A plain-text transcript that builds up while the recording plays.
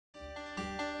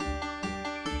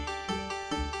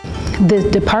The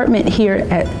department here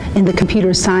in the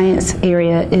computer science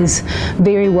area is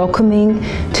very welcoming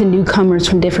to newcomers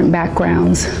from different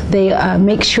backgrounds. They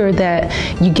make sure that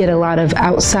you get a lot of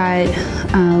outside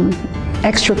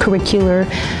extracurricular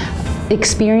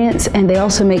experience, and they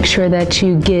also make sure that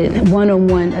you get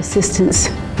one-on-one assistance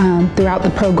throughout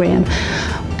the program.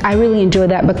 I really enjoy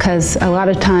that because a lot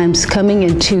of times coming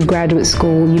into graduate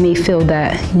school, you may feel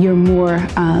that you're more,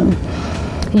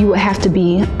 you would have to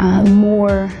be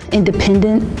more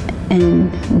independent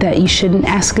and that you shouldn't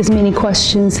ask as many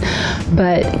questions,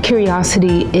 but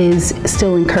curiosity is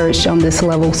still encouraged on this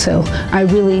level. So I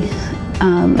really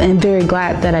am very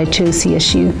glad that I chose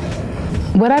CSU.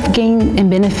 What I've gained and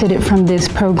benefited from this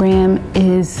program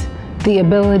is the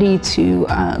ability to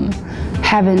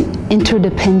have an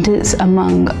interdependence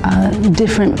among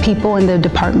different people in the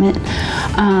department.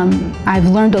 I've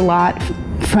learned a lot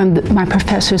from my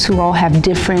professors who all have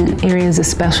different areas of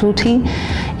specialty,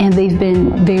 and they've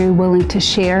been very willing to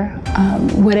share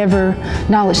whatever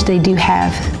knowledge they do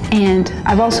have. And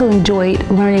I've also enjoyed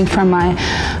learning from my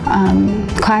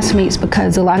classmates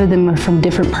because a lot of them are from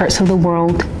different parts of the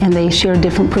world and they share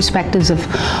different perspectives of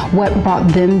what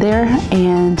brought them there.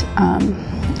 And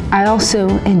I also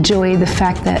enjoy the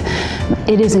fact that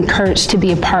it is encouraged to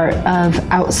be a part of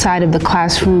outside of the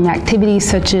classroom activities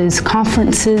such as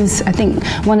conferences. I think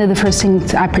one of the first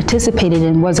things I participated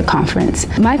in was a conference.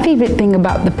 My favorite thing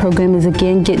about the program is,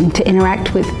 again, getting to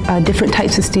interact with different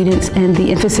types of students and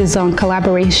the emphasis on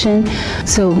collaboration.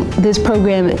 So this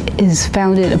program is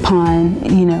founded upon,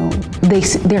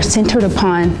 they're centered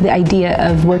upon the idea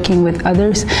of working with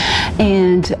others,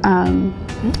 and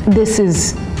this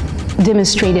is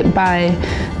demonstrated by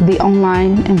the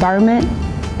online environment.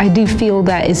 I do feel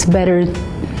that it's better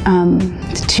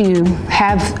to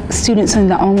have students in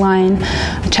the online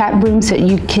chat rooms that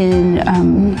you can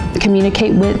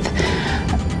communicate with.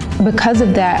 Because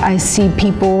of that, I see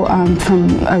people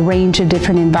from a range of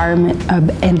different environment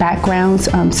and backgrounds.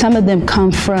 Some of them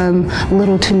come from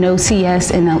little to no CS,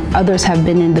 and others have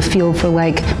been in the field for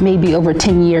like maybe over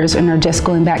 10 years and are just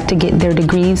going back to get their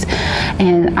degrees.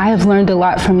 And I have learned a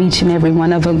lot from each and every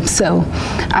one of them. So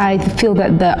I feel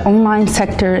that the online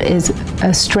sector is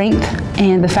a strength,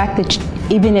 and the fact that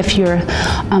even if you're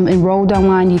enrolled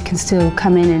online, you can still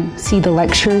come in and see the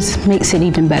lectures makes it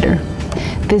even better.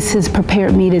 This has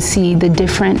prepared me to see the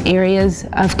different areas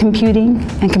of computing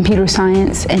and computer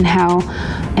science and how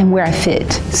and where I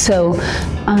fit. So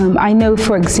I know,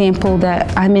 for example,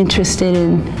 that I'm interested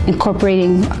in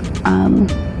incorporating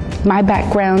my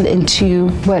background into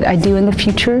what I do in the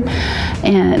future,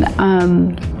 and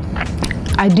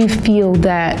I do feel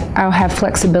that I'll have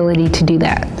flexibility to do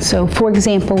that. So, for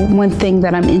example, one thing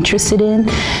that I'm interested in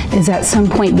is at some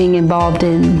point being involved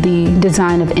in the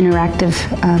design of interactive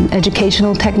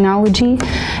educational technology,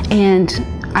 and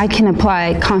I can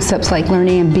apply concepts like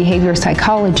learning and behavior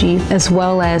psychology as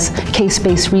well as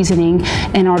case-based reasoning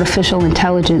and artificial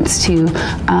intelligence to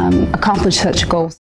accomplish such goals.